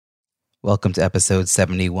Welcome to episode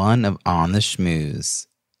 71 of On the Schmooze.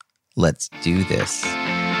 Let's do this.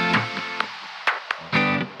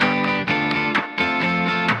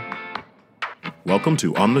 Welcome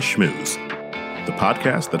to On the Schmooze, the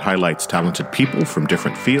podcast that highlights talented people from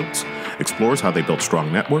different fields, explores how they built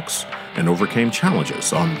strong networks, and overcame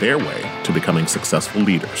challenges on their way to becoming successful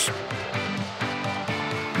leaders.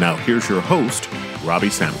 Now here's your host,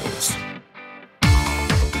 Robbie Samuels.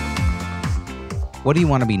 What do you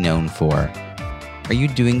want to be known for? Are you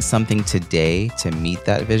doing something today to meet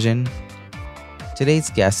that vision?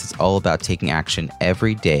 Today's guest is all about taking action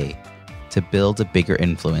every day to build a bigger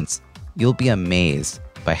influence. You'll be amazed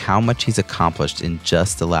by how much he's accomplished in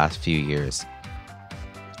just the last few years.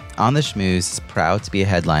 On the Schmooze is proud to be a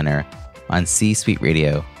headliner on C-Suite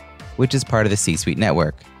Radio, which is part of the C-Suite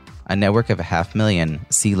Network, a network of 500,000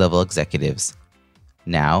 C-level executives.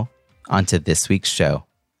 Now, on to this week's show.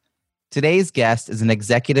 Today's guest is an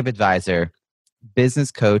executive advisor,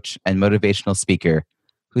 business coach, and motivational speaker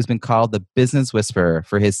who's been called the business whisperer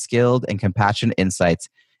for his skilled and compassionate insights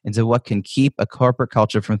into what can keep a corporate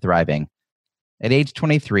culture from thriving. At age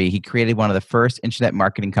 23, he created one of the first internet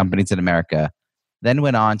marketing companies in America, then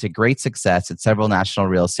went on to great success at several national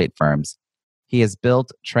real estate firms. He has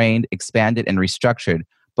built, trained, expanded, and restructured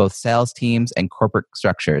both sales teams and corporate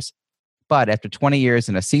structures. But after 20 years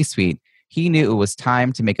in a C-suite, he knew it was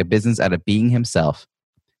time to make a business out of being himself.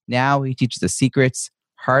 Now he teaches the secrets,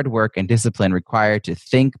 hard work, and discipline required to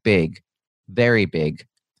think big, very big.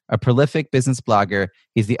 A prolific business blogger,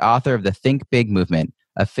 he's the author of the Think Big movement,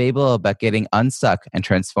 a fable about getting unstuck and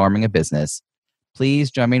transforming a business. Please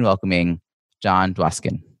join me in welcoming John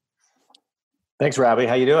Dwoskin. Thanks, Robbie.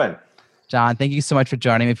 How you doing? John, thank you so much for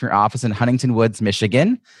joining me from your office in Huntington Woods,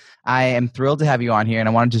 Michigan. I am thrilled to have you on here, and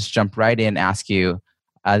I want to just jump right in and ask you,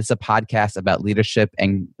 this is a podcast about leadership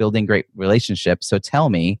and building great relationships. So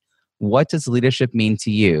tell me, what does leadership mean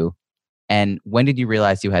to you? And when did you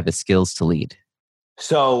realize you had the skills to lead?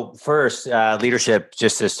 So first, leadership,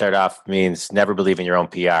 just to start off, means never believe in your own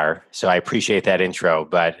PR. So I appreciate that intro,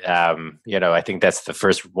 but I think that's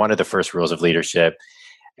one of the first rules of leadership.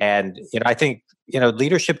 And I think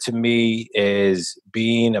leadership to me is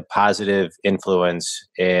being a positive influence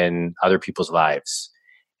in other people's lives.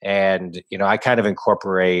 And, I kind of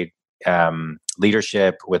incorporate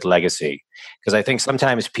leadership with legacy, because I think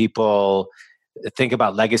sometimes people think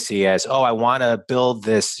about legacy as, I want to build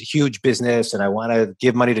this huge business and I want to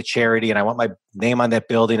give money to charity and I want my name on that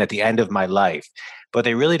building at the end of my life. But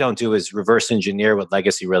they really don't do is reverse engineer what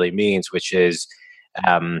legacy really means, which is,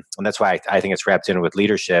 and that's why I think it's wrapped in with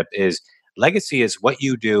leadership, is legacy is what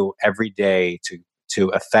you do every day to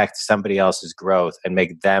affect somebody else's growth and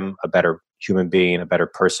make them a better human being, a better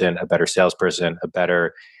person, a better salesperson, a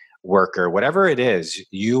better worker, whatever it is,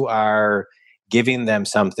 you are giving them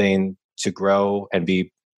something to grow and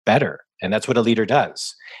be better. And that's what a leader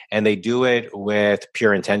does. And they do it with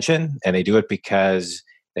pure intention, and they do it because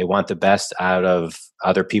they want the best out of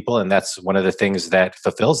other people. And that's one of the things that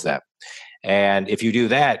fulfills them. And if you do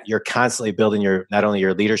that, you're constantly building not only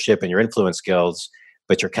your leadership and your influence skills,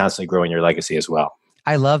 but you're constantly growing your legacy as well.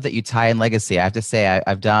 I love that you tie in legacy. I have to say,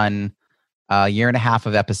 I've done a year and a half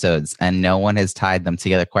of episodes, and no one has tied them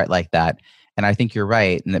together quite like that. And I think you're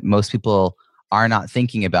right, and that most people are not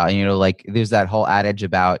thinking about, there's that whole adage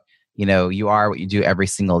about, you are what you do every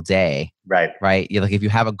single day. Right. Right. If you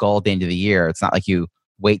have a goal at the end of the year, it's not like you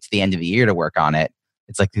wait to the end of the year to work on it.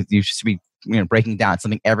 It's like you should be, breaking down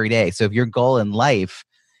something every day. So if your goal in life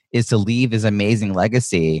is to leave this amazing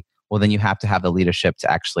legacy, well, then you have to have the leadership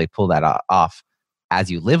to actually pull that off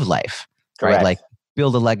as you live life. Correct. Right. Like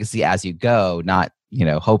build a legacy as you go, not,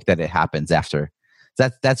 hope that it happens after.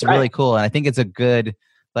 That's right. Really cool. And I think it's a good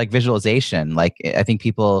visualization. I think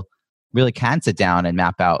people really can sit down and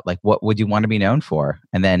map out what would you want to be known for,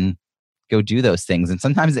 and then go do those things. And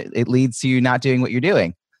sometimes it leads to you not doing what you're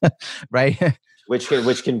doing, right? Which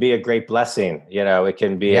can be a great blessing. It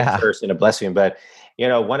can be a curse and a blessing. But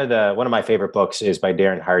one of my favorite books is by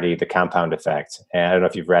Darren Hardy, The Compound Effect. And I don't know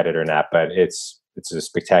if you've read it or not, but it's a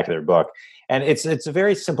spectacular book. And it's a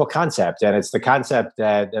very simple concept, and it's the concept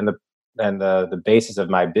that and the basis of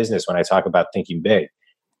my business when I talk about thinking big.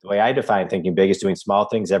 The way I define thinking big is doing small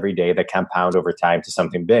things every day that compound over time to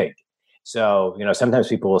something big. So, sometimes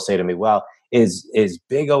people will say to me, well, is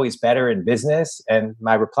big always better in business? And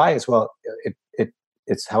my reply is, well,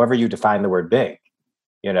 it's however you define the word big.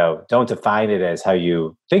 Don't define it as how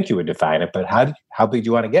you think you would define it, but how big do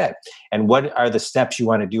you want to get? And what are the steps you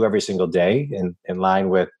want to do every single day in line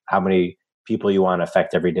with how many people you want to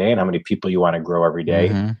affect every day and how many people you want to grow every day.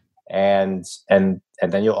 Mm-hmm. And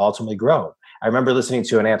then you'll ultimately grow. I remember listening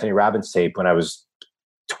to an Anthony Robbins tape when I was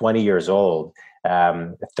 20 years old,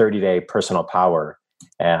 30-day personal power.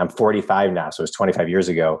 And I'm 45 now, so it was 25 years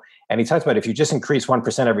ago. And he talks about if you just increase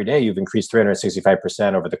 1% every day, you've increased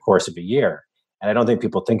 365% over the course of a year. And I don't think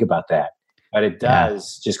people think about that. But it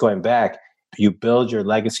does, just going back, you build your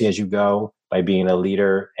legacy as you go by being a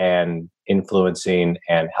leader and influencing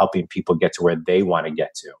and helping people get to where they want to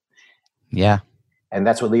get to. Yeah. And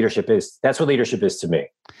that's what leadership is. That's what leadership is to me.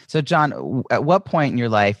 So, John, at what point in your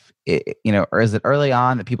life, or is it early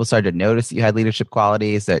on that people started to notice that you had leadership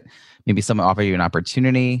qualities, that maybe someone offered you an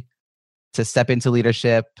opportunity to step into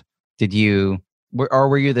leadership? Or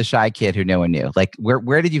were you the shy kid who no one knew? Like,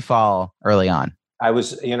 where did you fall early on? I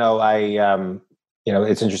was, it's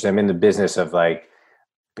interesting. I'm in the business of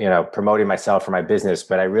promoting myself for my business,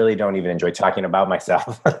 but I really don't even enjoy talking about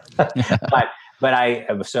myself. But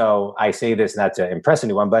I say this not to impress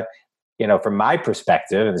anyone, but from my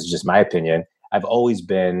perspective, and this is just my opinion, I've always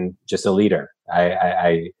been just a leader.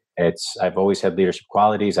 I've always had leadership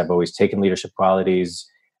qualities. I've always taken leadership qualities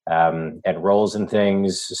and roles and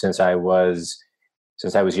things since I was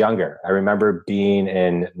younger. I remember being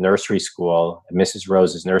in nursery school, Mrs.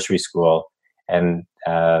 Rose's nursery school, and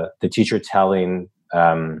the teacher telling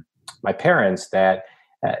my parents that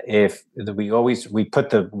if we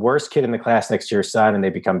put the worst kid in the class next to your son, and they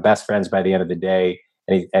become best friends by the end of the day,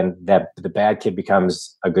 and that the bad kid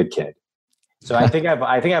becomes a good kid. So I think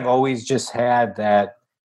I've always just had that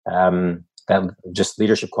just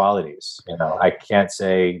leadership qualities. I can't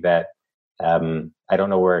say that I don't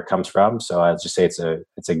know where it comes from, so I'll just say it's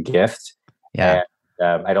a gift. Yeah.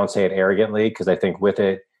 And, I don't say it arrogantly, because I think with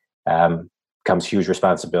it comes huge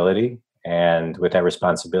responsibility, and with that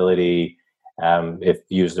responsibility, if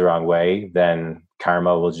used the wrong way, then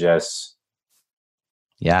karma will just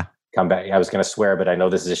come back. I was going to swear, but I know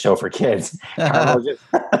this is a show for kids. Karma will just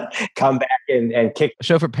come back and kick. A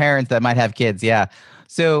show for parents that might have kids. Yeah.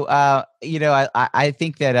 So, I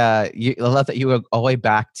think that I love that you go all the way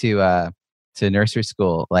back to nursery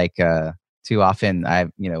school. Like too often,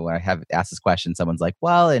 when I have asked this question, someone's like,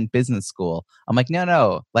 "Well, in business school." I'm like,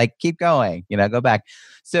 "No, like keep going. Go back."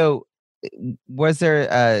 So, was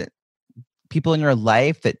there people in your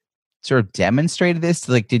life that sort of demonstrated this?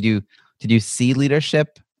 Like, did you see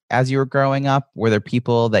leadership as you were growing up? Were there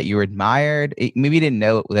people that you admired? Maybe you didn't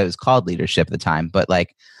know that it was called leadership at the time, but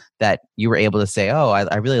like that you were able to say, "Oh,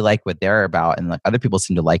 I really like what they're about," and like other people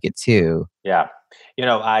seem to like it too. Yeah.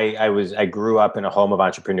 I grew up in a home of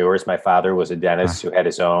entrepreneurs. My father was a dentist who had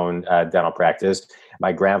his own dental practice.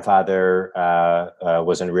 My grandfather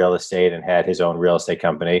was in real estate and had his own real estate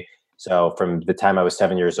company. So from the time I was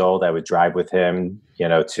 7 years old, I would drive with him,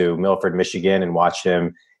 to Milford, Michigan, and watch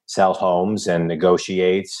him sell homes and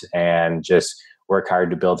negotiate and just work hard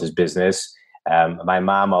to build his business. My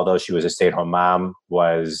mom, although she was a stay-at-home mom,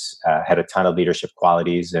 had a ton of leadership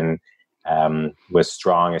qualities and was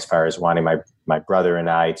strong as far as wanting my brother and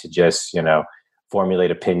I to just, formulate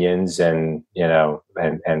opinions and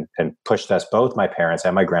pushed us both, my parents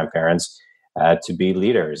and my grandparents, to be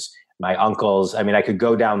leaders. My uncles, I could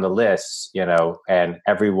go down the list, and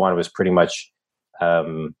everyone was pretty much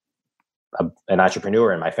an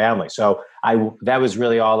entrepreneur in my family. So that was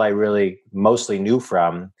really all I really mostly knew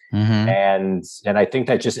from. Mm-hmm. And I think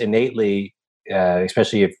that just innately,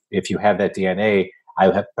 especially if you have that DNA,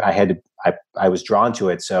 I was drawn to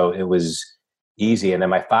it. So it was easy. And then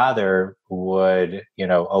my father would,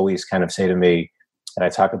 always kind of say to me, and I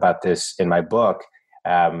talk about this in my book,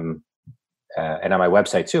 and on my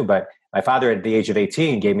website too, but my father at the age of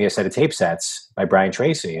 18 gave me a set of tape sets by Brian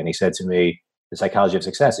Tracy. And he said to me, The Psychology of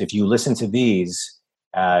Success, if you listen to these,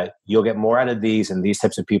 you'll get more out of these and these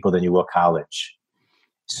types of people than you will college.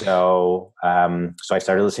 So I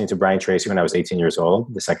started listening to Brian Tracy when I was 18 years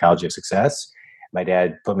old, The Psychology of Success. My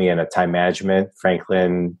dad put me in a time management,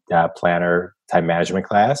 Franklin Planner time management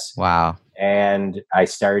class. Wow. And I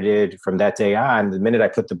started from that day on. The minute I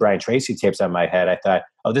put the Brian Tracy tapes on my head, I thought,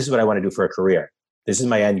 oh, this is what I want to do for a career. This is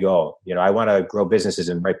my end goal. I want to grow businesses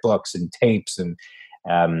and write books and tapes and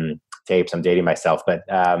tapes. I'm dating myself, but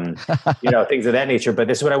things of that nature. But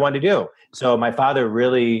this is what I wanted to do. So my father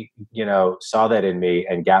really, saw that in me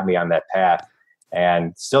and got me on that path.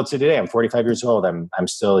 And still to today, I'm 45 years old. I'm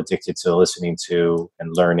still addicted to listening to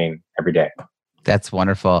and learning every day. That's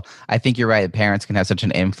wonderful. I think you're right. Parents can have such an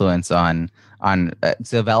influence on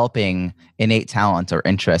developing innate talent or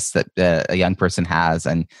interests that a young person has,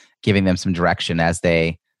 and giving them some direction as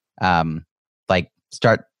they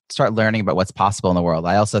start learning about what's possible in the world.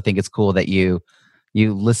 I also think it's cool that you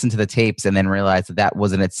listen to the tapes and then realize that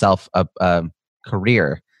was in itself a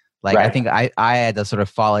career. Like, right. I think I had to sort of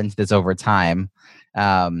fall into this over time.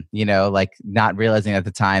 like not realizing at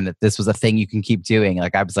the time that this was a thing you can keep doing.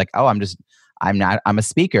 Like I was like, oh, I'm a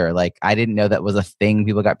speaker. Like I didn't know that was a thing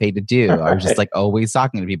people got paid to do. I was just like always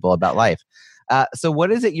talking to people about life. So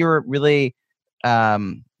what is it you're really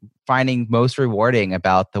finding most rewarding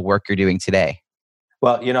about the work you're doing today?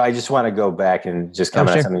 Well, I just want to go back and just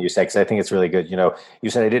comment on something you said, because I think it's really good. You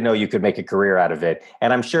said I didn't know you could make a career out of it,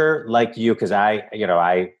 and I'm sure, like you, because I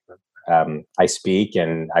speak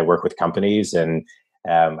and I work with companies and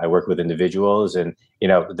I work with individuals, and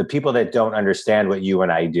the people that don't understand what you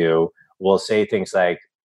and I do will say things like,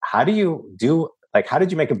 "How do you do? Like, how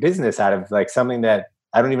did you make a business out of like something that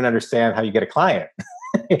I don't even understand how you get a client?"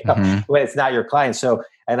 When it's not your client. So,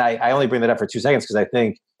 and I only bring that up for 2 seconds because I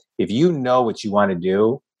think, if you know what you want to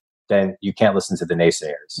do, then you can't listen to the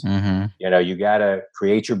naysayers. You got to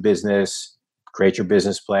create your business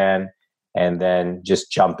plan, and then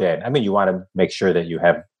just jump in. I mean, you want to make sure that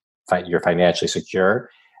you're financially secure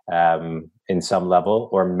in some level,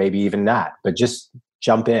 or maybe even not, but just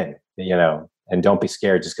jump in, and don't be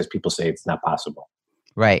scared just because people say it's not possible.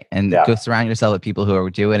 Right. And go surround yourself with people who are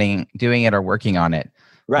doing it or working on it.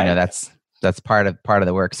 Right. That's part of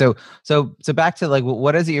the work. So back to like,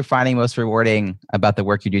 what is it you're finding most rewarding about the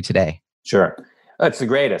work you do today? Sure. It's the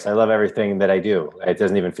greatest. I love everything that I do. It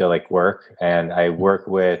doesn't even feel like work. And I work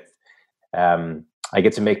with, I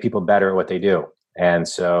get to make people better at what they do. And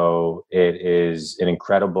so it is an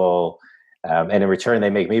incredible, and in return, they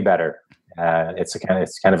make me better. It's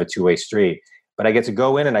kind of a two-way street, but I get to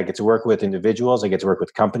go in and I get to work with individuals. I get to work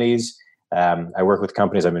with companies. I work with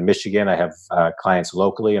companies. I'm in Michigan. I have clients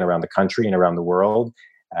locally and around the country and around the world.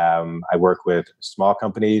 I work with small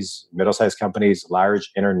companies, middle-sized companies, large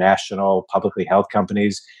international publicly held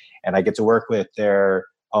companies, and I get to work with their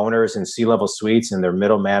owners and C-level suites and their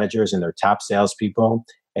middle managers and their top salespeople,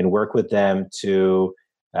 and work with them to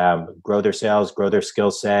grow their sales, grow their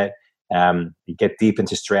skill set, get deep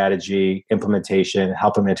into strategy, implementation,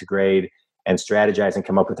 help them integrate and strategize and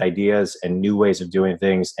come up with ideas and new ways of doing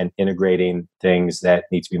things and integrating things that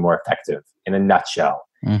need to be more effective, in a nutshell.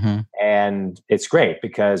 And it's great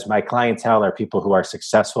because my clientele are people who are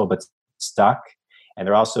successful but stuck, and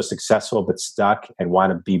they're also successful but stuck and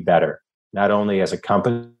want to be better, not only as a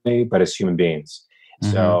company but as human beings.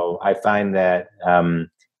 So I find that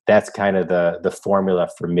that's kind of the formula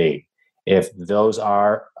for me. If those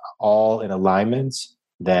are all in alignment,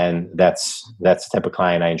 then that's the type of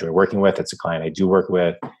client I enjoy working with. It's a client I do work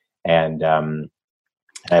with, and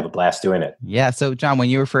I have a blast doing it. Yeah. So, John, when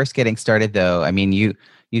you were first getting started, though, I mean, you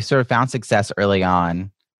sort of found success early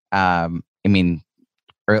on. Early in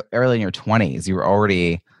your 20s, you were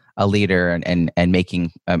already a leader and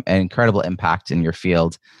making an incredible impact in your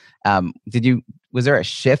field. Was there a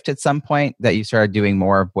shift at some point that you started doing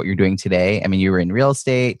more of what you're doing today? I mean, you were in real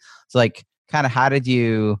estate. So, like, kind of how did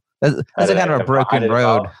you... That's kind of a broken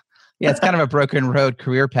road. Yeah, it's kind of a broken road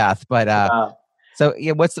career path. But so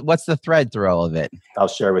yeah, what's the thread through all of it? I'll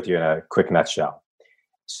share with you in a quick nutshell.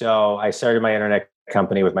 So I started my internet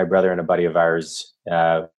company with my brother and a buddy of ours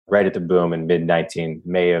right at the boom in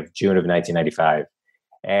June of 1995.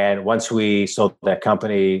 And once we sold that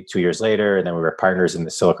company 2 years later, and then we were partners in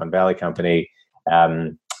the Silicon Valley company,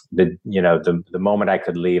 the moment I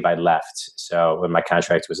could leave, I left. So when my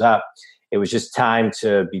contract was up, it was just time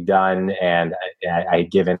to be done, and I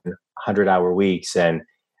had given 100-hour weeks, and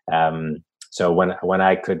so when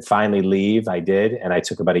I could finally leave, I did, and I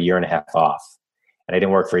took about a year and a half off, and I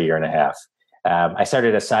didn't work for a year and a half. I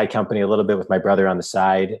started a side company a little bit with my brother on the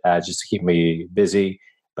side, just to keep me busy,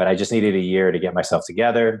 but I just needed a year to get myself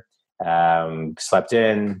together. Slept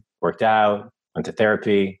in, worked out, went to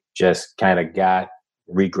therapy, just kind of got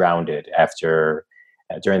regrounded after.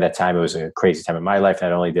 During that time, it was a crazy time in my life.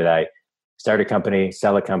 Not only did I start a company,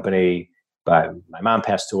 sell a company, but my mom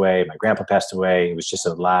passed away, my grandpa passed away. It was just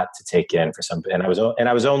a lot to take in for some, and I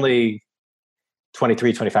was only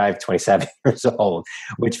 23, 25, 27 years old,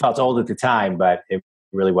 which felt old at the time, but it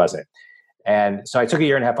really wasn't. And so I took a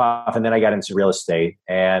year and a half off, and then I got into real estate,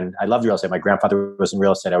 and I loved real estate. My grandfather was in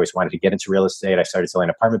real estate. I always wanted to get into real estate. I started selling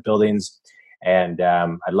apartment buildings, and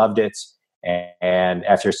I loved it. And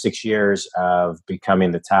after 6 years of becoming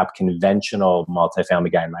the top conventional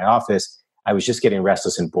multifamily guy in my office, I was just getting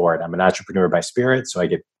restless and bored. I'm an entrepreneur by spirit, so I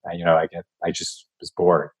just was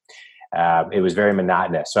bored. It was very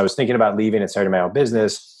monotonous. So I was thinking about leaving and starting my own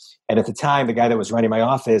business. And at the time, the guy that was running my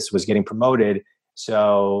office was getting promoted.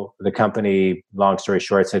 So the company, long story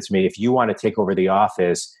short, said to me, if you want to take over the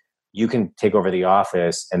office, you can take over the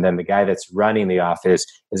office. And then the guy that's running the office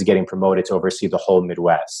is getting promoted to oversee the whole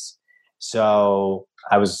Midwest. So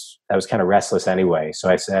I was kind of restless anyway. So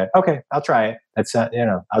I said, okay, I'll try it.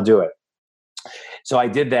 I'll do it. So I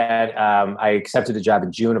did that. I accepted the job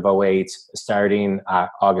in June of '08, starting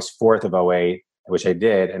August 4th of '08, which I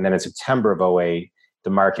did. And then in September of '08, the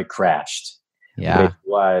market crashed, which Yeah.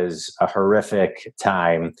 was a horrific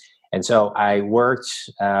time. And so I worked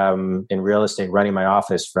in real estate, running my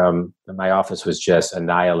office. My office was just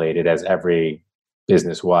annihilated, as every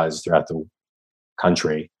business was throughout the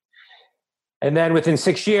country. And then within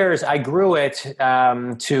 6 years, I grew it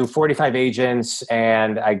to 45 agents,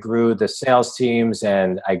 and I grew the sales teams,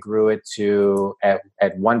 and I grew it to, at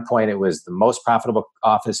one point, it was the most profitable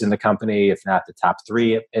office in the company, if not the top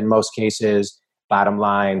three in most cases. Bottom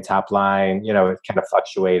line, top line, it kind of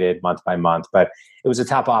fluctuated month by month, but it was a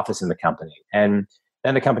top office in the company. And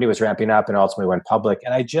then the company was ramping up and ultimately went public.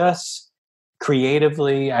 And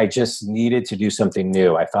creatively, I just needed to do something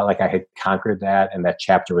new. I felt like I had conquered that and that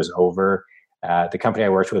chapter was over. The company I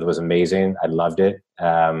worked with was amazing. I loved it.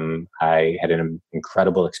 I had an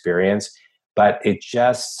incredible experience, but it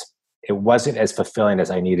wasn't as fulfilling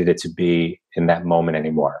as I needed it to be in that moment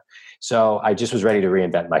anymore. So I just was ready to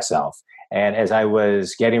reinvent myself. And as I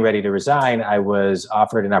was getting ready to resign, I was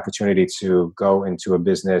offered an opportunity to go into a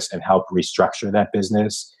business and help restructure that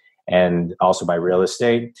business, and also buy real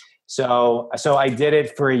estate. So I did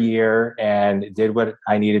it for a year and did what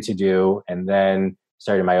I needed to do, and then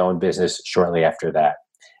started my own business shortly after that.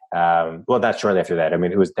 Well, not shortly after that. I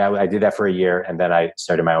mean, it was that I did that for a year, and then I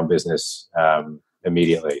started my own business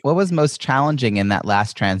immediately. What was most challenging in that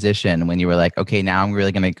last transition when you were like, okay, now I'm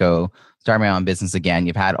really going to go start my own business again?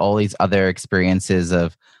 You've had all these other experiences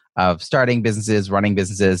of starting businesses, running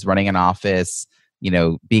an office,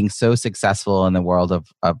 being so successful in the world of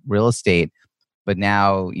real estate. But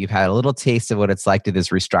now you've had a little taste of what it's like to this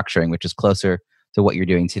restructuring, which is closer to what you're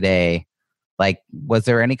doing today. Like, was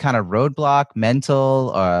there any kind of roadblock,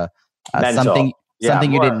 mental, or something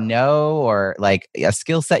you didn't know, or like a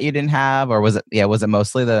skill set you didn't have, or was it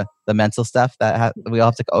mostly the mental stuff that we all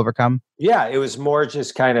have to overcome? Yeah, it was more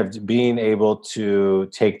just kind of being able to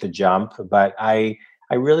take the jump. But I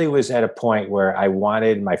really was at a point where I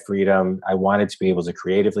wanted my freedom. I wanted to be able to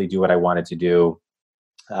creatively do what I wanted to do.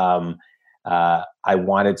 I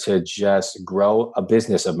wanted to just grow a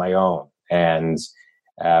business of my own, and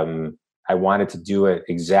I wanted to do it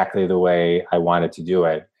exactly the way I wanted to do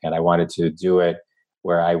it, and I wanted to do it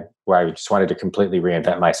where I just wanted to completely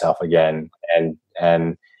reinvent myself again,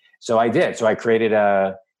 and so I did. So I created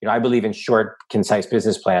I believe in short, concise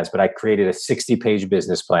business plans, but I created a 60-page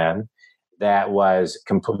business plan that was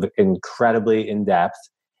incredibly in depth,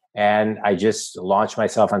 and I just launched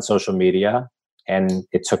myself on social media, and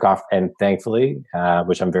it took off. And thankfully,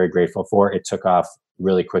 which I'm very grateful for, it took off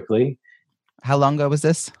really quickly. How long ago was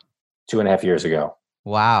this? 2.5 years ago.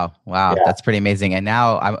 Wow. Yeah. That's pretty amazing. And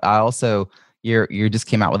now I also, you just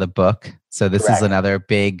came out with a book. So this Correct. is another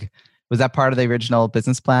big, was that part of the original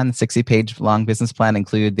business plan? The 60-page long business plan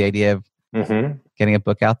include the idea of getting a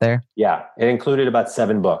book out there? Yeah. It included about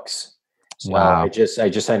 7 books. So wow. I just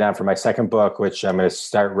signed on for my second book, which I'm going to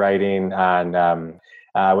start writing on,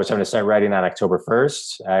 October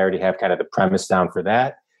 1st. I already have kind of the premise down for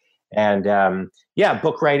that. And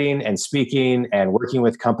book writing and speaking and working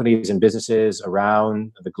with companies and businesses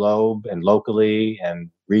around the globe and locally and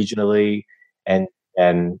regionally. And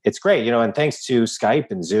it's great, and thanks to Skype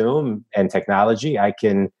and Zoom and technology, I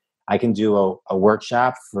can do a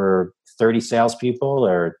workshop for 30 salespeople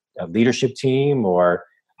or a leadership team or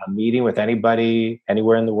a meeting with anybody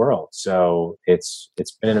anywhere in the world. So it's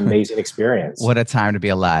been an amazing experience. What a time to be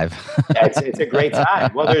alive. It's a great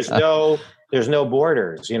time. Well, there's no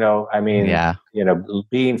borders,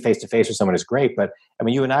 being face to face with someone is great, but I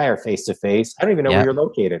mean, you and I are face to face. I don't even know where you're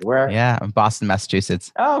located. Where? Yeah, I'm Boston,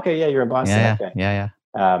 Massachusetts. Oh, okay. Yeah, you're in Boston. Yeah, okay. Yeah.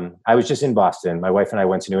 I was just in Boston. My wife and I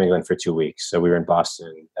went to New England for 2 weeks, so we were in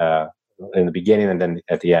Boston in the beginning and then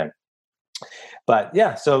at the end. But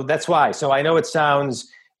yeah, so that's why. So I know it sounds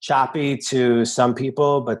choppy to some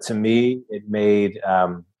people, but to me, it made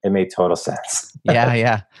total sense.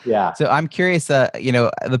 Yeah. Yeah. So I'm curious,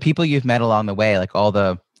 the people you've met along the way, like all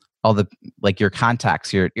the like your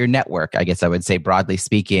contacts, your network, I guess I would say, broadly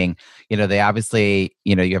speaking, they obviously,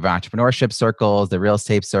 you have entrepreneurship circles, the real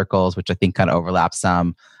estate circles, which I think kind of overlap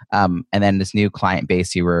some. And then this new client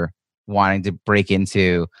base you were wanting to break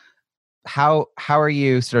into. How are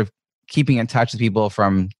you sort of keeping in touch with people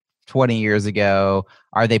from 20 years ago?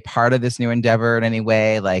 Are they part of this new endeavor in any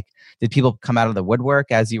way? Like, did people come out of the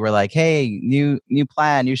woodwork as you were like, hey, new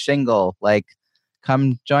plan, new shingle, like,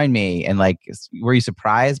 come join me? And like, were you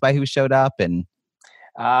surprised by who showed up? And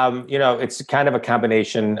it's kind of a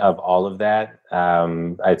combination of all of that.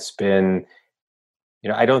 It's been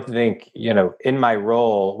I don't think, in my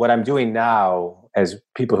role, what I'm doing now, as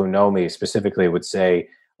people who know me specifically would say,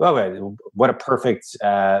 well, what a perfect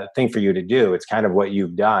thing for you to do. It's kind of what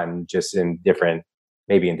you've done, just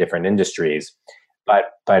maybe in different industries.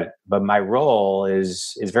 But my role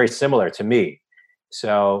is very similar to me.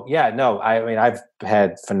 So yeah, no, I mean, I've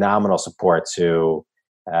had phenomenal support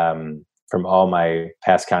from all my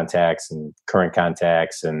past contacts and current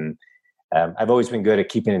contacts, and I've always been good at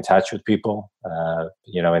keeping in touch with people.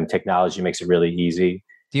 And technology makes it really easy.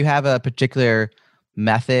 Do you have a particular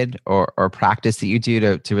method or practice that you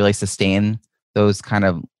do to really sustain those kind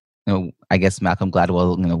of, I guess Malcolm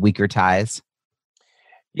Gladwell, weaker ties?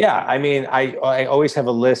 Yeah, I mean, I always have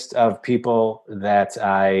a list of people that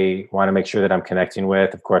I want to make sure that I'm connecting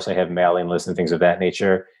with. Of course, I have mailing lists and things of that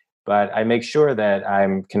nature, but I make sure that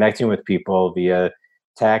I'm connecting with people via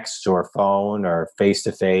text or phone or face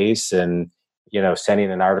to face, and sending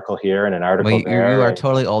an article here and an article Well, you there. are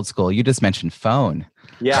totally old school. You just mentioned phone.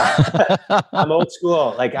 Yeah, I'm old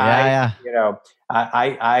school. Like yeah.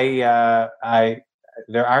 I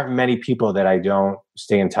there aren't many people that I don't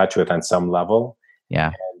stay in touch with on some level.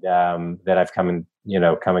 Yeah. And that I've come in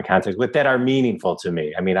contact with that are meaningful to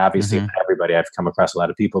me. I mean, obviously, not everybody. I've come across a lot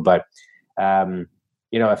of people, but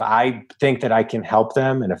if I think that I can help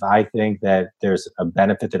them, and if I think that there's a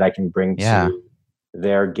benefit that I can bring to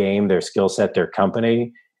their game, their skill set, their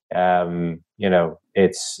company,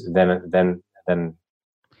 it's then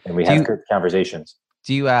we have good conversations.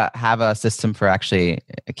 Do you have a system for actually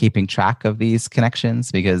keeping track of these connections?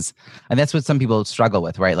 And that's what some people struggle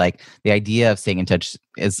with, right? Like the idea of staying in touch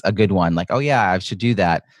is a good one. Like, oh yeah, I should do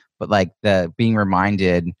that. But like the being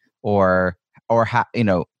reminded or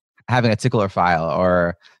having a tickler file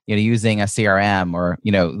or, using a CRM or,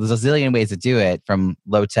 there's a zillion ways to do it from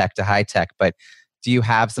low tech to high tech. But do you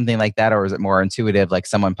have something like that? Or is it more intuitive? Like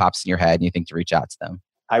someone pops in your head and you think to reach out to them?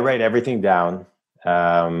 I write everything down.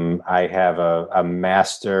 I have a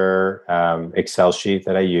master Excel sheet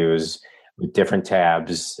that I use with different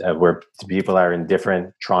tabs where people are in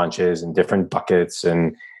different tranches and different buckets,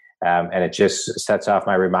 and it just sets off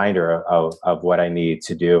my reminder of what I need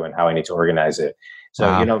to do and how I need to organize it. So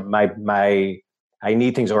I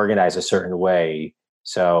need things organized a certain way.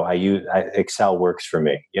 So Excel works for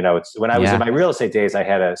me. It's when I was in my real estate days, I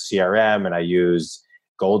had a CRM and I used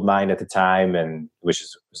Goldmine at the time, and which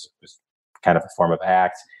was kind of a form of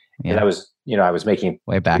ACT. And I was making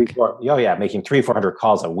way back. Making 300-400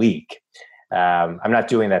 calls a week. I'm not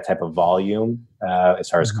doing that type of volume as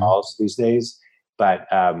far as calls these days, but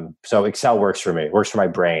so Excel works for me. It works for my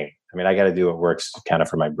brain. I mean, I got to do what works kind of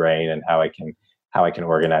for my brain and how I can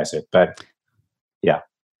organize it. But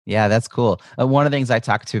yeah, that's cool. One of the things I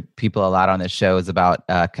talk to people a lot on this show is about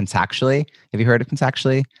Contactually. Have you heard of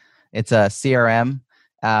Contactually? It's a CRM.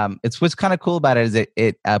 It's what's kind of cool about it is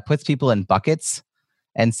it puts people in buckets.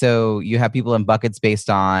 And so you have people in buckets based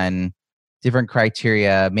on different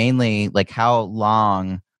criteria, mainly like how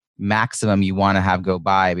long maximum you want to have go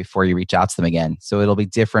by before you reach out to them again. So it'll be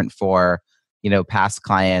different for, past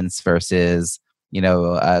clients versus,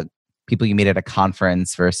 people you meet at a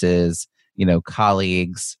conference versus,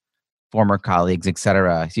 colleagues, former colleagues, et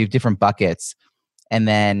cetera. So you have different buckets. And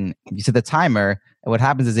then you set the timer. And what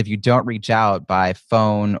happens is if you don't reach out by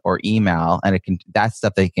phone or email, and that's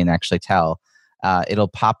stuff that you can actually tell, it'll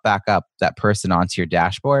pop back up that person onto your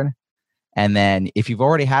dashboard. And then if you've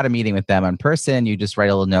already had a meeting with them in person, you just write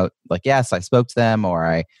a little note like, yes, I spoke to them, or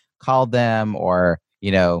I called them, or,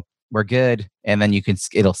 we're good. And then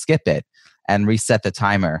it'll skip it and reset the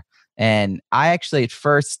timer. And I actually at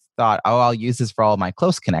first thought, I'll use this for all my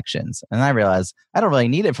close connections. And I realized I don't really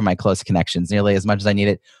need it for my close connections nearly as much as I need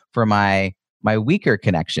it for my weaker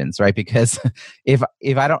connections, right? Because if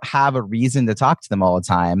I don't have a reason to talk to them all the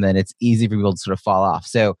time, then it's easy for people to sort of fall off.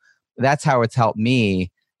 So that's how it's helped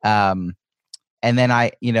me. And then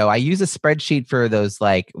I use a spreadsheet for those,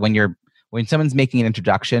 like when someone's making an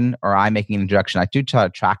introduction or I'm making an introduction, I do try to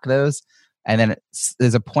track those. And then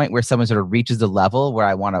there's a point where someone sort of reaches the level where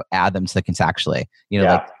I want to add them to the Contactually,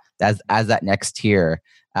 like as that next tier.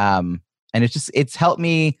 And it's helped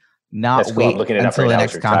me not cool. wait looking it until up right the now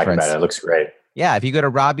next conference. It looks great. Yeah. If you go to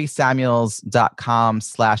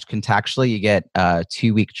robbiesamuels.com/Contactually, you get a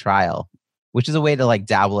 2-week trial, which is a way to like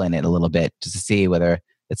dabble in it a little bit just to see whether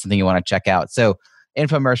it's something you want to check out. So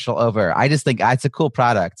infomercial over. I just think it's a cool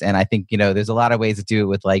product. And I think, there's a lot of ways to do it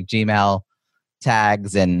with like Gmail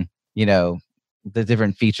tags and, the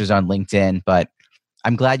different features on LinkedIn. But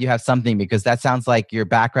I'm glad you have something, because that sounds like your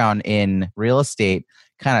background in real estate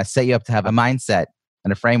kind of set you up to have a mindset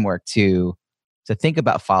and a framework to think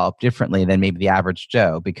about follow-up differently than maybe the average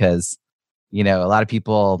Joe, because, a lot of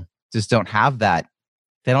people just don't have that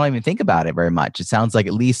they don't even think about it very much. It sounds like,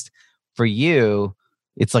 at least for you,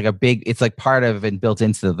 it's like part of and built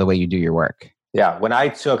into the way you do your work. Yeah. When I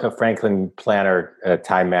took a Franklin Planner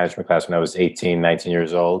time management class when I was 18, 19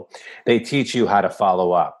 years old, they teach you how to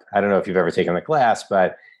follow up. I don't know if you've ever taken the class,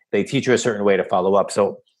 but they teach you a certain way to follow up.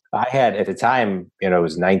 So I had, at the time, it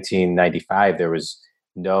was 1995, there was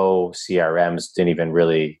no CRMs, didn't even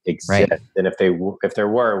really exist. Right. And if there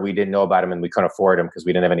were, we didn't know about them and we couldn't afford them because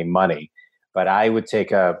we didn't have any money. But I would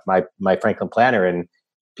take my Franklin Planner, and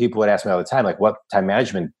people would ask me all the time, like, what time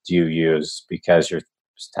management do you use? Because your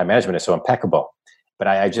time management is so impeccable. But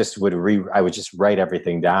I would just write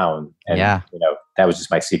everything down, and that was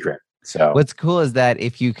just my secret. So what's cool is that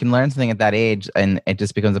if you can learn something at that age and it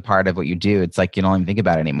just becomes a part of what you do, it's like you don't even think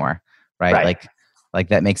about it anymore, right? Like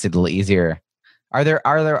that makes it a little easier. Are there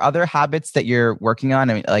other habits that you're working on?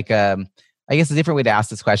 I mean, I guess a different way to ask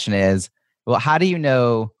this question is, well, how do you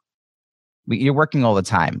know you're working all the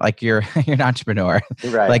time? Like you're an entrepreneur,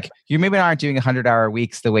 right? Like you maybe aren't doing 100-hour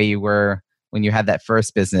weeks the way you were when you had that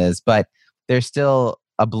first business, but there's still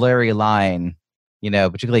a blurry line,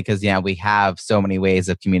 particularly because we have so many ways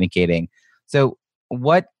of communicating. So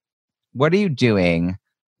what are you doing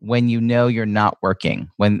when you're not working,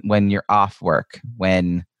 when you're off work,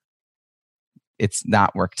 when it's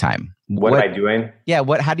not work time? What am I doing? Yeah.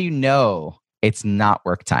 How do you know it's not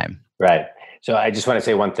work time? Right. So I just want to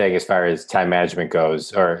say one thing as far as time management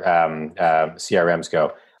goes, or CRMs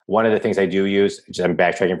go. One of the things I do use, which I'm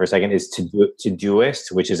backtracking for a second, is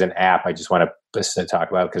Todoist, which is an app I just want to talk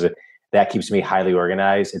about because that keeps me highly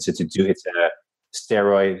organized. It's a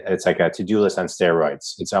steroid. It's like a to-do list on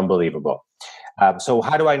steroids. It's unbelievable. So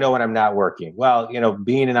how do I know when I'm not working? Well,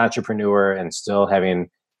 being an entrepreneur and still having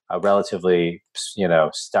a relatively,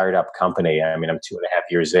 startup company. I mean, I'm 2.5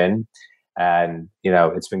 years in, and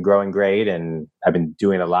it's been growing great, and I've been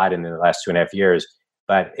doing a lot in the last 2.5 years.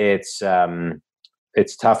 But it's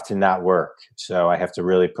tough to not work. So I have to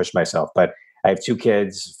really push myself. But I have 2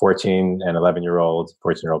 kids, 14 and 11-year-old,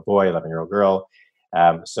 14-year-old boy, 11-year-old girl.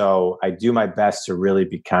 So I do my best to really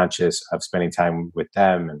be conscious of spending time with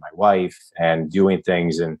them and my wife and doing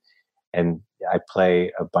things. And I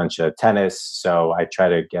play a bunch of tennis. So I try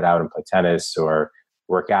to get out and play tennis or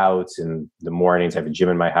work out in the mornings. I have a gym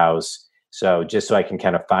in my house. So just so I can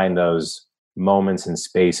kind of find those moments and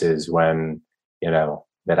spaces when,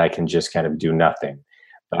 that I can just kind of do nothing.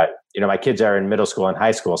 But, my kids are in middle school and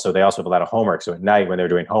high school, so they also have a lot of homework. So at night when they're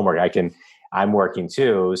doing homework, I'm working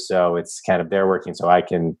too. So it's kind of, they're working, so I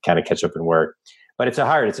can kind of catch up and work. But it's a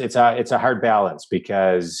hard balance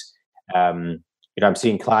because, I'm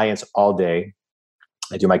seeing clients all day.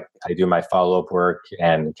 I do my follow-up work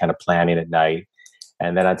and kind of planning at night.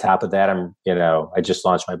 And then on top of that, I just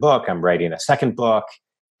launched my book. I'm writing a second book.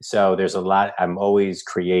 So there's a lot. I'm always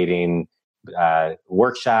creating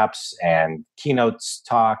workshops and keynotes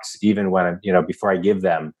talks, even when before I give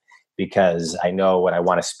them, because I know what I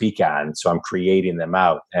want to speak on. So I'm creating them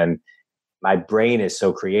out, and my brain is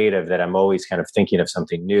so creative that I'm always kind of thinking of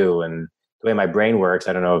something new. And the way my brain works,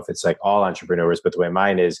 I don't know if it's like all entrepreneurs, but the way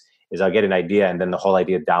mine is I'll get an idea and then the whole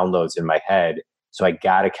idea downloads in my head. So I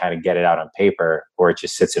got to kind of get it out on paper, or it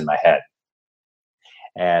just sits in my head.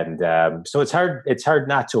 And so it's hard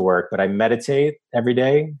not to work, but I meditate every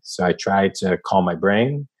day. So I try to calm my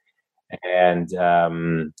brain and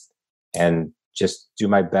just do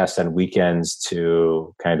my best on weekends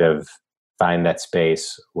to kind of find that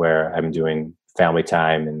space where I'm doing family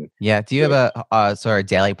time. And do you have a sort of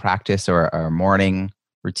daily practice or a morning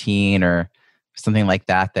routine or something like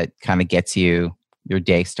that kind of gets you your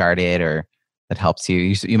day started, or that helps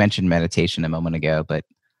you? You mentioned meditation a moment ago, but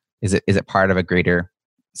is it part of a greater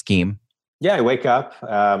scheme? Yeah, I wake up.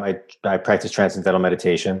 I practice transcendental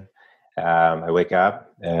meditation. I wake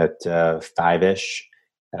up at 5-ish,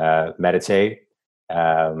 meditate,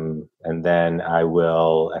 and then I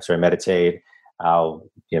will. After I meditate, I'll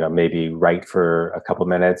maybe write for a couple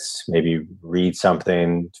minutes, maybe read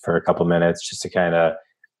something for a couple minutes, just to kind of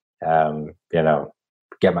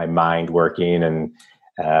get my mind working,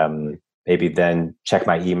 and maybe then check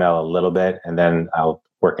my email a little bit, and then I'll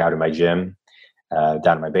work out in my gym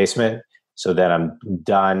down in my basement. So then I'm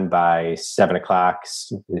done by 7 o'clock,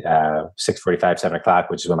 6:45, 7 o'clock,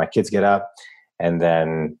 which is when my kids get up. And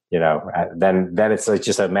then, then it's like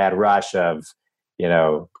just a mad rush of,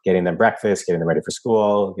 getting them breakfast, getting them ready for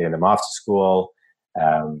school, getting them off to school.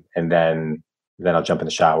 And then I'll jump in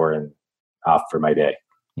the shower and off for my day.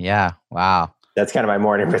 Yeah. Wow. That's kind of my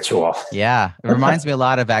morning ritual. Yeah. It reminds me a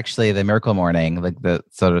lot of actually the Miracle Morning, like the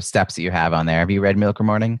sort of steps that you have on there. Have you read Miracle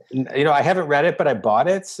Morning? I haven't read it, but I bought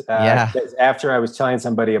it. Yeah. After I was telling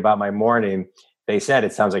somebody about my morning, they said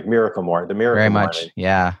it sounds like the Very Miracle much. Morning.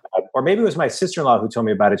 Yeah. Or maybe it was my sister-in-law who told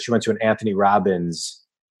me about it. She went to an Anthony Robbins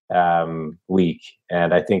week,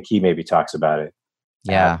 and I think he maybe talks about it.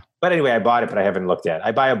 Yeah. But anyway, I bought it, but I haven't looked at it.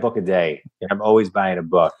 I buy a book a day. I'm always buying a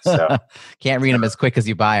book. So Can't read them as quick as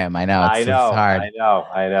you buy them. I know it's hard. I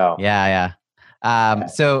know. Yeah. Yeah.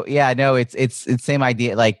 So yeah, no, it's same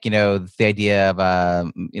idea, like, the idea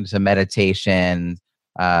of, some meditation,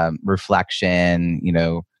 reflection,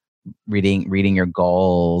 reading your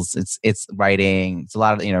goals. It's writing. It's a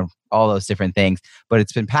lot of, all those different things, but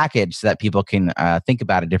it's been packaged so that people can think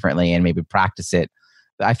about it differently and maybe practice it.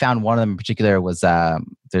 I found one of them in particular was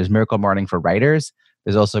there's Miracle Morning for writers.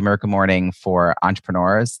 There's also Miracle Morning for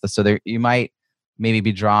entrepreneurs. So there you might maybe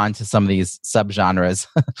be drawn to some of these subgenres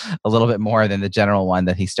a little bit more than the general one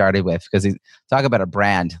that he started with, because he talk about a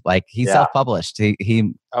brand. Like, he's self-published.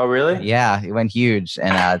 He Oh, really? Yeah, it went huge,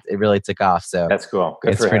 and it really took off. So that's cool.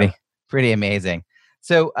 Good it's for him. pretty amazing.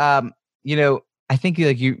 So I think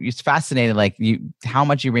it's fascinating, like how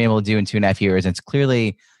much you were able to do in 2.5 years. And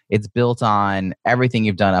it's built on everything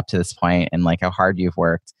you've done up to this point and like how hard you've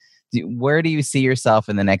worked. Where do you see yourself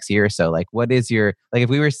in the next year or so? Like, what is if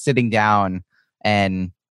we were sitting down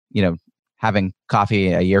and, having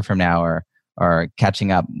coffee a year from now or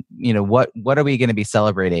catching up, what are we going to be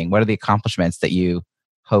celebrating? What are the accomplishments that you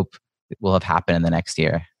hope will have happened in the next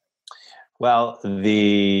year? Well,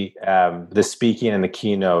 the speaking and the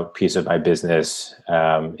keynote piece of my business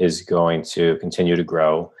is going to continue to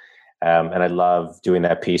grow. And I love doing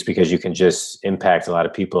that piece because you can just impact a lot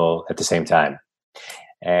of people at the same time.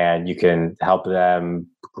 And you can help them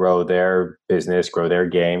grow their business, grow their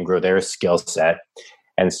game, grow their skill set.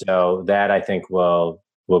 And so that, I think, will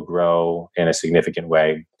grow in a significant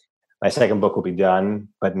way. My second book will be done,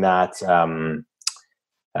 but not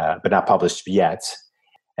published yet.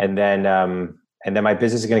 And then my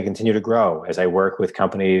business is going to continue to grow as I work with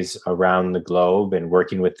companies around the globe and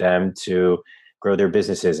working with them to grow their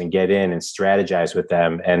businesses and get in and strategize with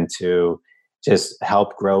them and to just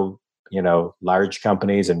help grow, large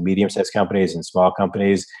companies and medium-sized companies and small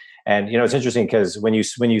companies. And, it's interesting because when you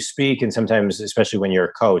speak, and sometimes, especially when you're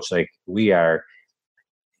a coach, like we are,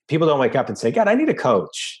 people don't wake up and say, God, I need a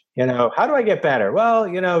coach. How do I get better? Well,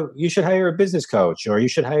 you should hire a business coach, or you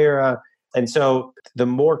should hire and so the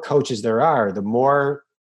more coaches there are, the more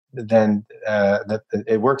then that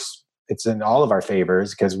it works. It's in all of our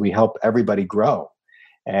favors because we help everybody grow.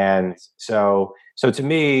 And so to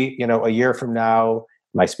me, a year from now,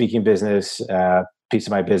 my speaking business, piece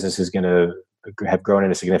of my business is going to have grown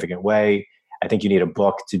in a significant way. I think you need a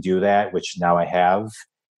book to do that, which now I have.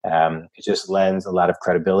 It just lends a lot of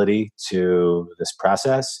credibility to this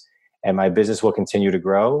process, and my business will continue to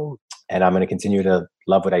grow, and I'm going to continue to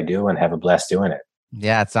love what I do and have a blast doing it.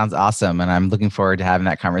 Yeah, it sounds awesome. And I'm looking forward to having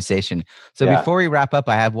that conversation. So before we wrap up,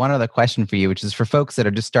 I have one other question for you, which is for folks that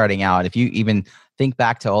are just starting out. If you even think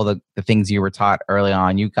back to all the things you were taught early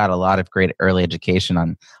on, you got a lot of great early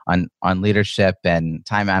education on leadership and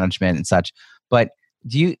time management and such. But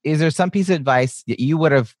is there some piece of advice that you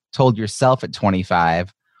would have told yourself at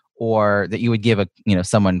 25, or that you would give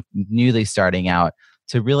someone newly starting out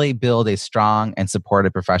to really build a strong and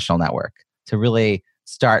supportive professional network, to really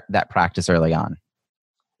start that practice early on?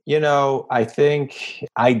 I think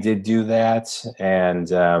I did do that.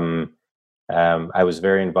 And I was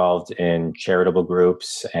very involved in charitable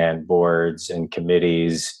groups and boards and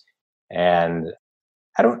committees. And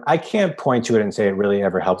I can't point to it and say it really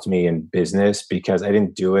ever helped me in business, because I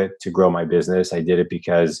didn't do it to grow my business. I did it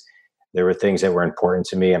because there were things that were important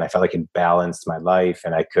to me, and I felt like it balanced my life,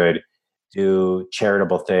 and I could do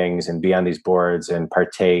charitable things and be on these boards and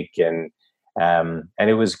partake. And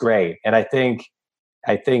it was great. And I think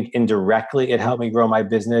indirectly it helped me grow my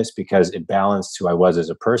business because it balanced who I was as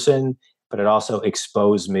a person, but it also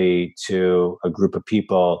exposed me to a group of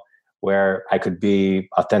people where I could be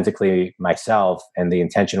authentically myself. And the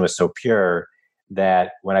intention was so pure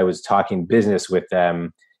that when I was talking business with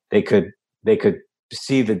them, they could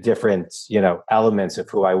see the different, elements of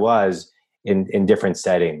who I was in different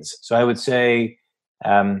settings. So I would say,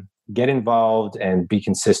 get involved and be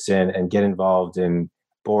consistent, and get involved in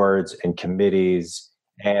boards and committees,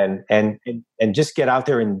 and just get out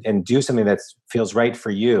there and do something that feels right for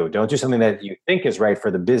you. Don't do something that you think is right for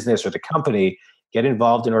the business or the company. Get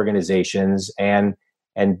involved in organizations and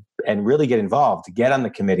really get involved. Get on the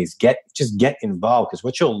committees. Get involved, because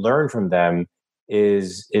what you'll learn from them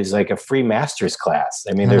is like a free master's class.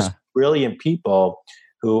 I mean, there's brilliant people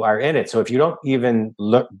who are in it. So if you don't even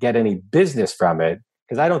get any business from it,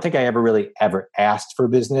 because I don't think I ever asked for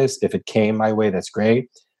business. If it came my way, that's great.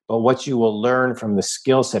 But what you will learn from the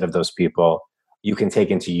skill set of those people, you can take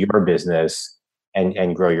into your business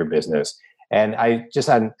and grow your business. And I just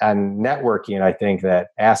on networking, I think that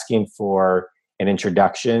asking for an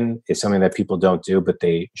introduction is something that people don't do, but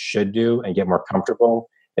they should do and get more comfortable.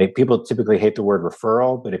 People typically hate the word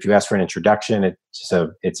referral, but if you ask for an introduction,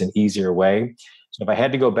 it's an easier way. So if I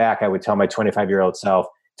had to go back, I would tell my 25-year-old self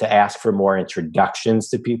to ask for more introductions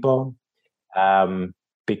to people,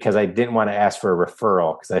 because I didn't want to ask for a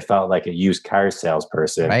referral because I felt like a used car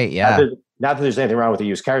salesperson. Right. Yeah. Not that there's anything wrong with a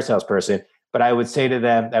used car salesperson, but I would say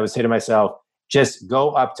to myself, just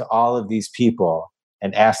go up to all of these people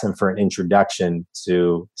and ask them for an introduction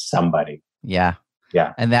to somebody. Yeah.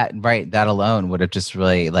 Yeah. And that alone would have just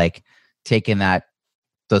really like taken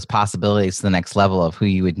those possibilities to the next level of who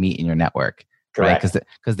you would meet in your network. Correct. Right?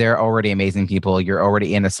 Because they're already amazing people. You're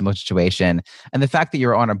already in a similar situation. And the fact that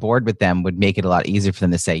you're on a board with them would make it a lot easier for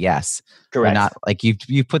them to say yes. Correct. Not like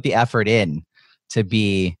you've put the effort in to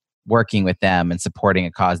be working with them and supporting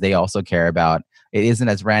a cause they also care about. It isn't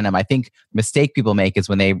as random. I think mistake people make is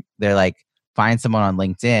when they're like find someone on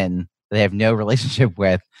LinkedIn that they have no relationship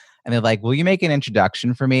with, and they're like, "Will you make an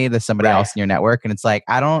introduction for me to somebody else in your network?" And it's like,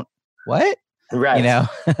 I don't what. Right. You know,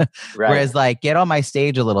 right. Whereas like get on my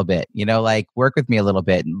stage a little bit, like work with me a little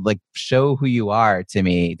bit and like show who you are to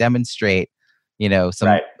me, demonstrate,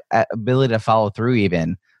 some ability to follow through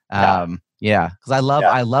even. Cause I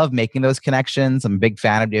love making those connections. I'm a big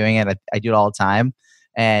fan of doing it. I do it all the time.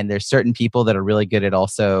 And there's certain people that are really good at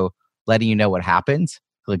also letting you know what happened,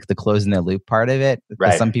 like the closing the loop part of it.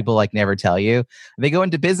 Because some people like never tell you. They go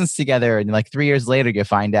into business together and like 3 years later you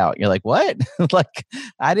find out. You're like, what? Like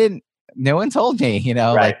no one told me, so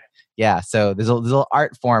there's a little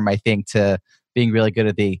art form, I think, to being really good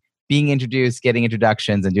at being introduced, getting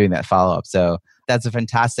introductions and doing that follow-up. So that's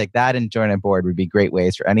that and joining a board would be great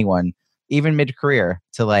ways for anyone, even mid-career,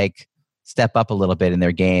 to like step up a little bit in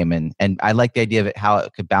their game. And I like the idea of how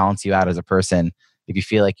it could balance you out as a person. If you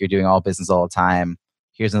feel like you're doing all business all the time,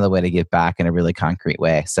 here's another way to give back in a really concrete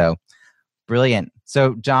way. So brilliant.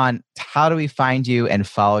 So, John, how do we find you and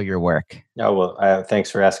follow your work? Oh, well, thanks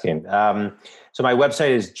for asking. So my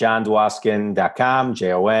website is johndwoskin.com,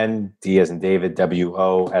 JON, D as in David,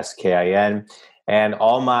 WOSKIN. And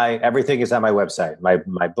everything is on my website.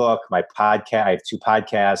 My book, my podcast. I have 2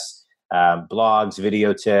 podcasts, blogs,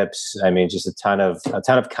 video tips. I mean, just a ton of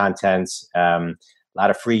content, a lot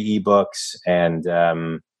of free ebooks, and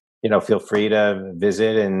feel free to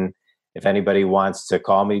visit. And if anybody wants to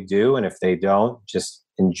call me, do. And if they don't, just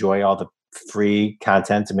enjoy all the free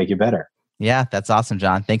content to make you better. Yeah, that's awesome,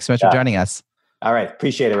 John. Thanks so much for joining us. All right.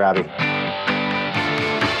 Appreciate it, Robbie.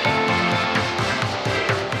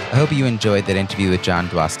 I hope you enjoyed that interview with John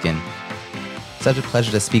Dwoskin. Such a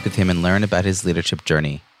pleasure to speak with him and learn about his leadership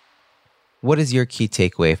journey. What is your key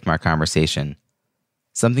takeaway from our conversation?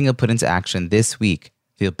 Something you'll put into action this week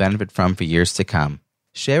that you'll benefit from for years to come.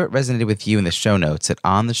 Share what resonated with you in the show notes at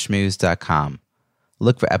ontheschmooze.com.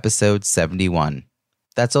 Look for episode 71.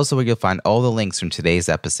 That's also where you'll find all the links from today's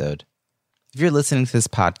episode. If you're listening to this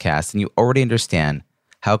podcast and you already understand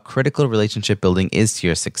how critical relationship building is to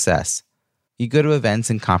your success, you go to events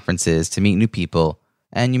and conferences to meet new people,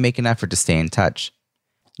 and you make an effort to stay in touch.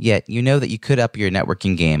 Yet, you know that you could up your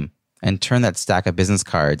networking game and turn that stack of business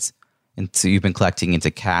cards you've been collecting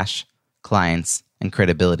into cash, clients, and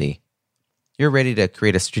credibility. You're ready to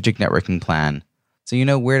create a strategic networking plan so you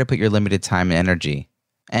know where to put your limited time and energy,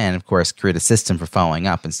 and of course, create a system for following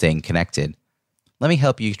up and staying connected. Let me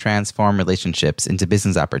help you transform relationships into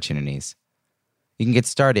business opportunities. You can get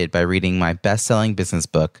started by reading my best-selling business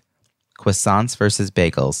book, Croissants versus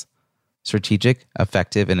Bagels, Strategic,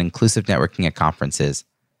 Effective, and Inclusive Networking at Conferences.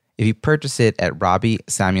 If you purchase it at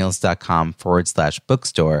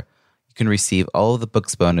robbiesamuels.com/bookstore, you can receive all of the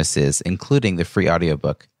book's bonuses, including the free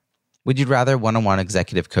audiobook. Would you rather one-on-one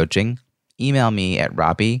executive coaching? Email me at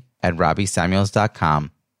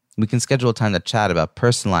robbie@robbiesamuels.com. We can schedule a time to chat about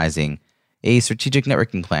personalizing a strategic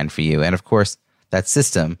networking plan for you, and of course, that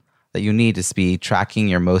system that you need to be tracking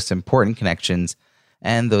your most important connections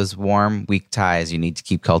and those warm, weak ties you need to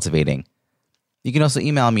keep cultivating. You can also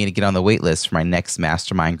email me to get on the wait list for my next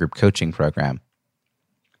mastermind group coaching program.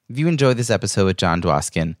 If you enjoyed this episode with John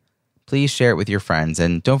Dwoskin, please share it with your friends,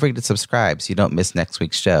 and don't forget to subscribe so you don't miss next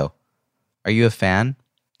week's show. Are you a fan?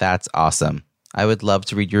 That's awesome. I would love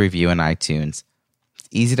to read your review on iTunes. It's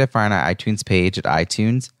easy to find our iTunes page at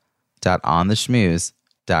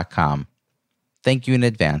itunes.ontheschmooze.com. Thank you in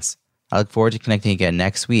advance. I look forward to connecting again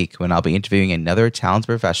next week when I'll be interviewing another talented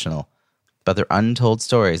professional about their untold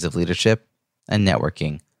stories of leadership and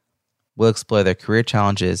networking. We'll explore their career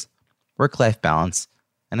challenges, work-life balance,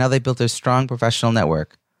 and how they built their strong professional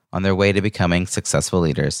network on their way to becoming successful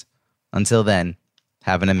leaders. Until then,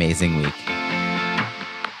 have an amazing week.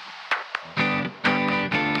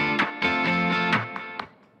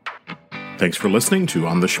 Thanks for listening to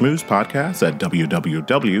On the Schmooze podcast at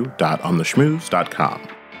www.ontheschmooze.com.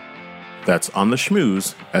 That's On the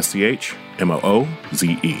Schmooze,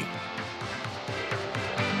 SCHMOOZE.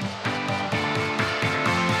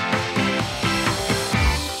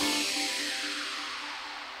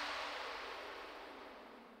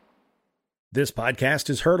 This podcast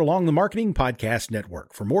is heard along the Marketing Podcast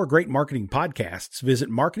Network. For more great marketing podcasts, visit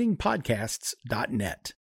marketingpodcasts.net.